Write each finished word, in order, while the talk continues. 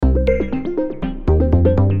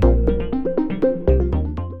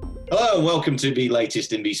and welcome to the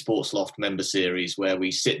latest in the Sports Loft member series, where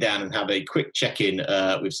we sit down and have a quick check-in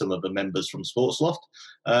with some of the members from Sports Loft.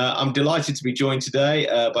 I'm delighted to be joined today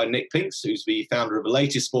by Nick Pinks, who's the founder of the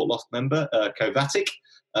latest Sport Loft member, Covatic,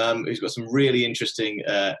 who's got some really interesting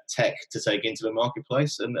tech to take into the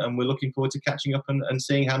marketplace, and we're looking forward to catching up and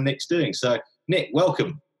seeing how Nick's doing. So, Nick,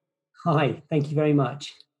 welcome. Hi, thank you very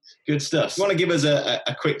much. Good stuff. You want to give us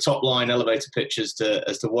a quick top-line elevator pitch as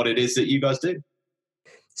to what it is that you guys do?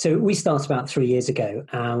 So we started about 3 years ago,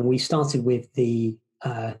 and we started with the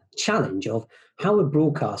challenge of how are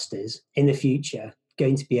broadcasters in the future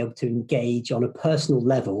going to be able to engage on a personal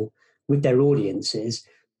level with their audiences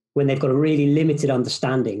when they've got a really limited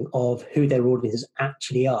understanding of who their audiences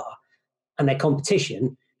actually are. And their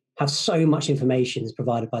competition have so much information is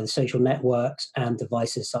provided by the social networks and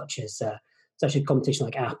devices such as competition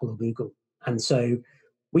like Apple or Google. And so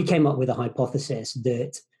we came up with a hypothesis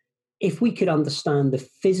that if we could understand the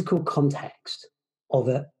physical context of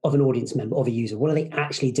an audience member, of a user, what are they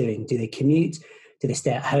actually doing? Do they commute? Do they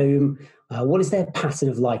stay at home? What is their pattern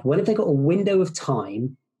of life? When have they got a window of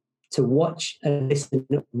time to watch and listen,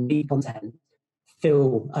 read content,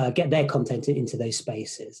 get their content into those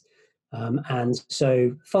spaces? And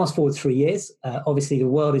so fast forward 3 years, obviously the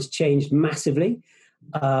world has changed massively,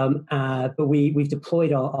 but we've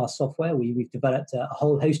deployed our software. We've developed a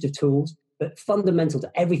whole host of tools. But fundamental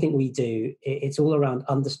to everything we do, it's all around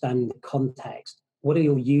understanding the context. What are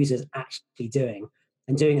your users actually doing?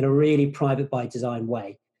 And doing it in a really private by design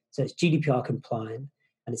way. So it's GDPR compliant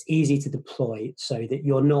and it's easy to deploy so that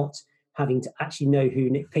you're not having to actually know who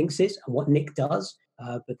Nick Pinks is and what Nick does.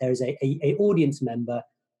 But there's a audience member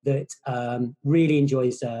that really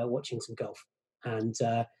enjoys watching some golf and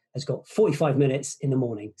has got 45 minutes in the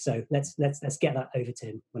morning. So let's get that over to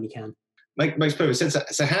him when you can. Makes perfect sense.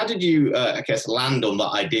 So how did you, land on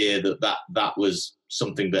that idea that was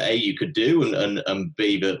something that A, you could do, and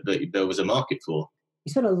B, that there was a market for?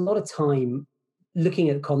 We spent a lot of time looking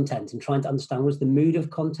at content and trying to understand what's the mood of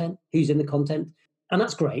content, who's in the content. And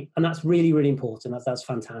that's great. And that's really, really important. That's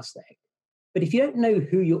fantastic. But if you don't know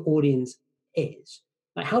who your audience is,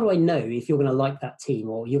 like how do I know if you're going to like that team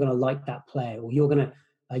or you're going to like that player or you're going to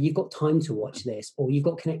you've got time to watch this, or you've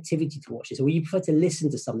got connectivity to watch this, or you prefer to listen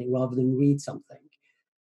to something rather than read something.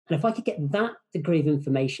 And if I could get that degree of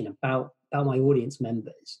information about my audience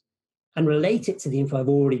members and relate it to the info I've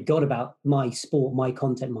already got about my sport, my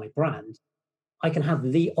content, my brand, I can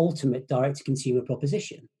have the ultimate direct-to-consumer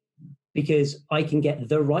proposition because I can get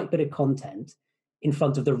the right bit of content in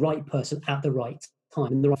front of the right person at the right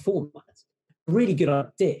time in the right format. Really good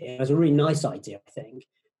idea. It was a really nice idea, I think.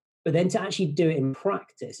 But then to actually do it in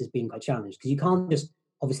practice has been quite challenging because you can't just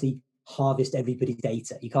obviously harvest everybody's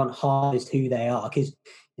data. You can't harvest who they are because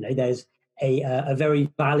there's a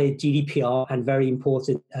very valid GDPR and very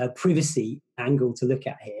important privacy angle to look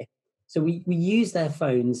at here. So we use their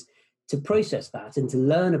phones to process that and to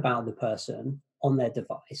learn about the person on their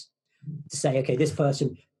device to say, okay, this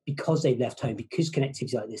person, because they've left home, because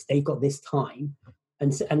connectivity like this, they've got this time.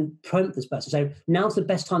 And prompt this person. So now's the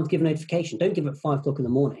best time to give a notification. Don't give it at 5 o'clock in the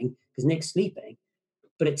morning because Nick's sleeping.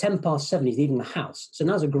 But at 7:10, he's leaving the house. So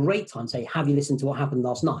now's a great time to say, have you listened to what happened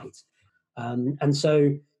last night? And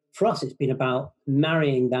so for us, it's been about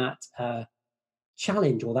marrying that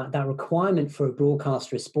challenge or that requirement for a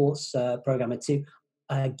broadcaster, a sports programmer to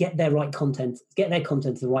get their right content, get their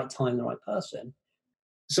content to the right time, the right person.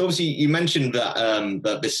 So obviously you mentioned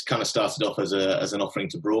that this kind of started off as an offering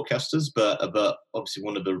to broadcasters, but obviously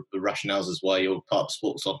one of the rationales is why you're part of the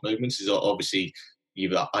Sports Loft movement is obviously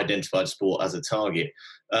you've identified sport as a target.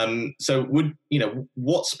 So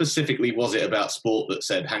what specifically was it about sport that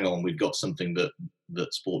said, hang on, we've got something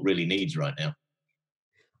that sport really needs right now?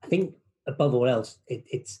 I think above all else,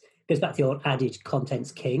 it goes back to the old adage,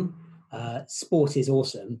 content's king. Sport is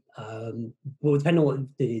awesome. Well, depending on what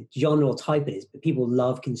the genre or type it is, but people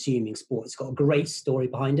love consuming sport. It's got a great story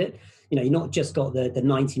behind it. You're not just got the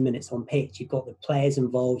 90 minutes on pitch. You've got the players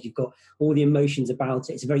involved. You've got all the emotions about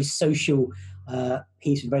it. It's a very social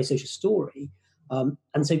piece, a very social story.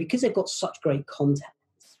 And so because they've got such great content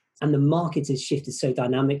and the market has shifted so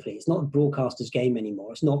dynamically, it's not a broadcaster's game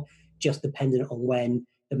anymore. It's not just dependent on when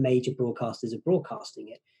the major broadcasters are broadcasting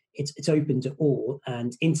it. It's open to all,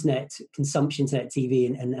 and internet consumption, internet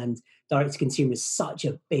TV and direct to consumer is such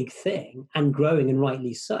a big thing and growing, and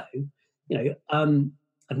rightly so.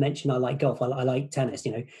 I've mentioned I like golf, I like tennis.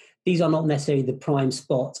 These are not necessarily the prime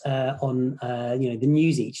spot on the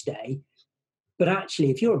news each day, but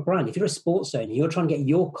actually, if you're a brand, if you're a sports owner, you're trying to get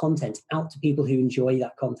your content out to people who enjoy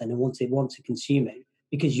that content and want to consume it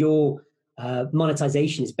because you're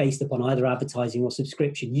monetization is based upon either advertising or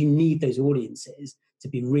subscription. You need those audiences to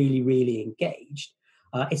be really, really engaged.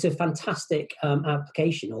 It's a fantastic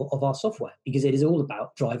application of our software because it is all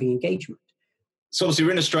about driving engagement. So obviously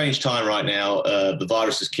we're in a strange time right now. The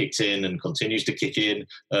virus has kicked in and continues to kick in.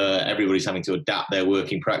 Everybody's having to adapt their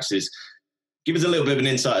working practices. Give us a little bit of an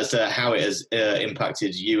insight as to how it has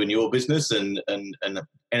impacted you and your business, and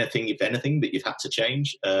anything, if anything, that you've had to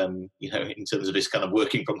change, in terms of this kind of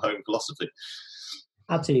working from home philosophy.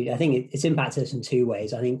 Absolutely. I think it's impacted us in two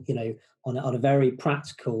ways. I think, on a very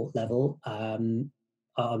practical level, I'm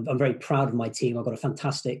very proud of my team. I've got a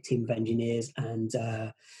fantastic team of engineers, and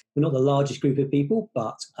we're not the largest group of people,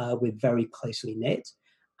 but we're very closely knit.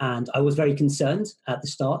 And I was very concerned at the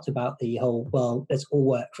start about the whole, well, let's all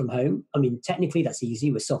work from home. I mean, technically that's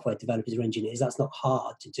easy. We're software developers or engineers. That's not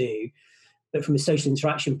hard to do. But from a social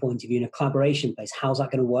interaction point of view, in a collaboration base, how's that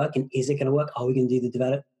going to work? And is it going to work? Are we going to do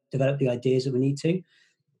the develop the ideas that we need to?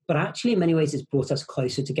 But actually, in many ways, it's brought us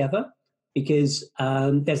closer together, because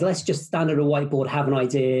there's less just stand at a whiteboard, have an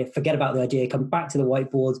idea, forget about the idea, come back to the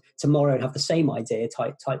whiteboard tomorrow and have the same idea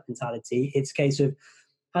type mentality. It's a case of,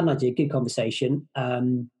 had an idea, good conversation,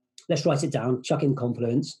 let's write it down, chuck in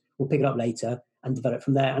Confluence, we'll pick it up later and develop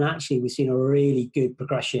from there. And actually, we've seen a really good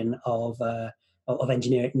progression of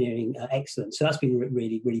engineering excellence. So that's been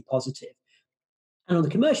really, really positive. And on the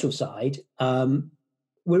commercial side,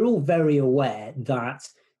 we're all very aware that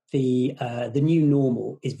the new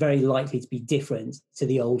normal is very likely to be different to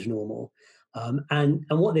the old normal. And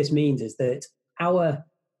what this means is that our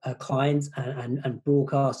clients and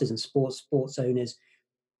broadcasters and sports owners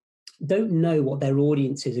don't know what their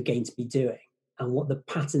audiences are going to be doing and what the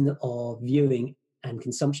pattern of viewing and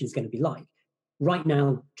consumption is going to be like. Right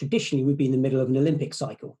now, traditionally, we'd be in the middle of an Olympic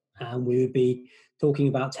cycle, and we would be talking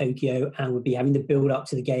about Tokyo, and would be having the build up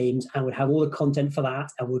to the games, and would have all the content for that,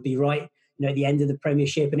 and would be right, at the end of the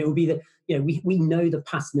Premiership, and it would be we know the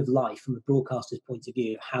pattern of life from a broadcaster's point of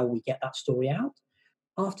view of how we get that story out.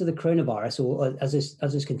 After the coronavirus, or as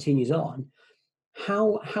this continues on,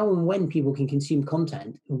 how and when people can consume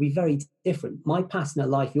content will be very different. My pattern of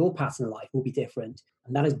life, your pattern of life will be different,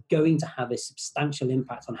 and that is going to have a substantial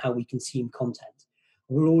impact on how we consume content.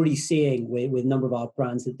 We're already seeing with a number of our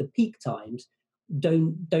brands that the peak times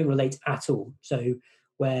don't relate at all. So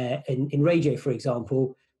where in radio, for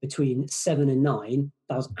example, between 7 and 9,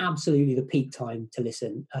 that was absolutely the peak time to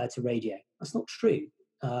listen to radio. That's not true.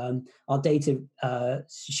 Our data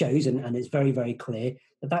shows, and it's very, very clear,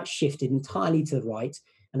 that shifted entirely to the right.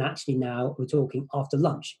 And actually now we're talking after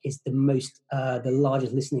lunch is the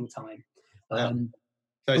largest listening time.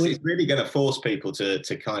 So it's really going to force people to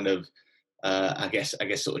kind of, I guess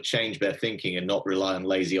sort of change their thinking and not rely on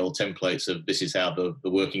lazy old templates of this is how the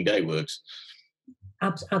working day works.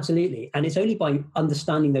 Absolutely. And it's only by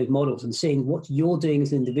understanding those models and seeing what you're doing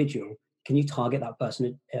as an individual, can you target that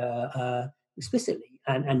person explicitly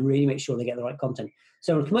and really make sure they get the right content.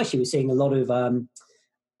 So in commercial, we're seeing a lot of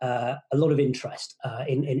interest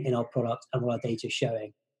in our product and what our data is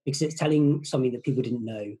showing, because it's telling something that people didn't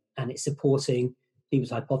know, and it's supporting people's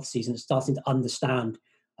hypotheses, and it's starting to understand,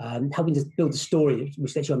 helping to build a story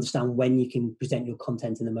which lets you understand when you can present your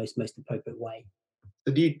content in the most appropriate way.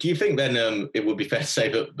 Do you think then it would be fair to say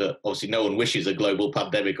that obviously no one wishes a global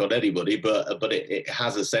pandemic on anybody, but it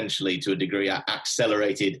has essentially to a degree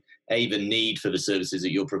accelerated A, the need for the services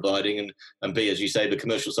that you're providing, and B, as you say, the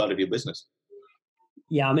commercial side of your business?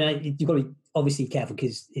 Yeah, I mean, you've got to be obviously careful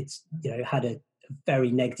because it's had a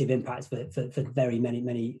very negative impact for very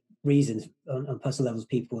many reasons on personal levels,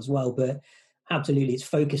 people as well. But absolutely, it's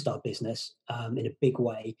focused our business in a big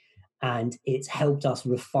way, and it's helped us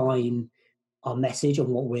refine our message on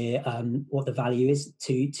what the value is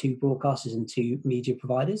to broadcasters and to media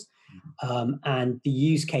providers, and the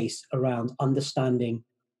use case around understanding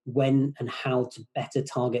when and how to better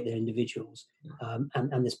target their individuals.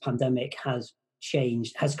 And this pandemic has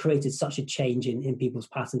created such a change in people's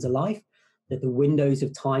patterns of life that the windows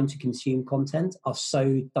of time to consume content are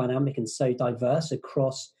so dynamic and so diverse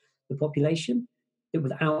across the population that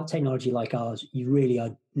without technology like ours, you really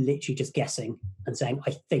are literally just guessing and saying,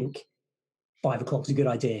 I think 5 o'clock is a good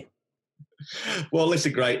idea. Well,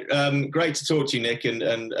 listen, great to talk to you, Nick, and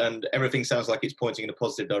everything sounds like it's pointing in a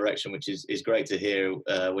positive direction, which is great to hear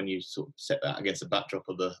when you sort of set that against the backdrop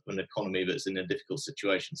of an economy that's in a difficult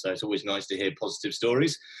situation. So it's always nice to hear positive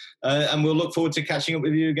stories, and we'll look forward to catching up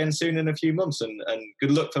with you again soon in a few months, and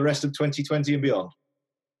good luck for the rest of 2020 and beyond.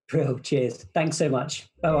 Cheers. Thanks so much.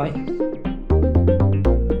 Bye-bye.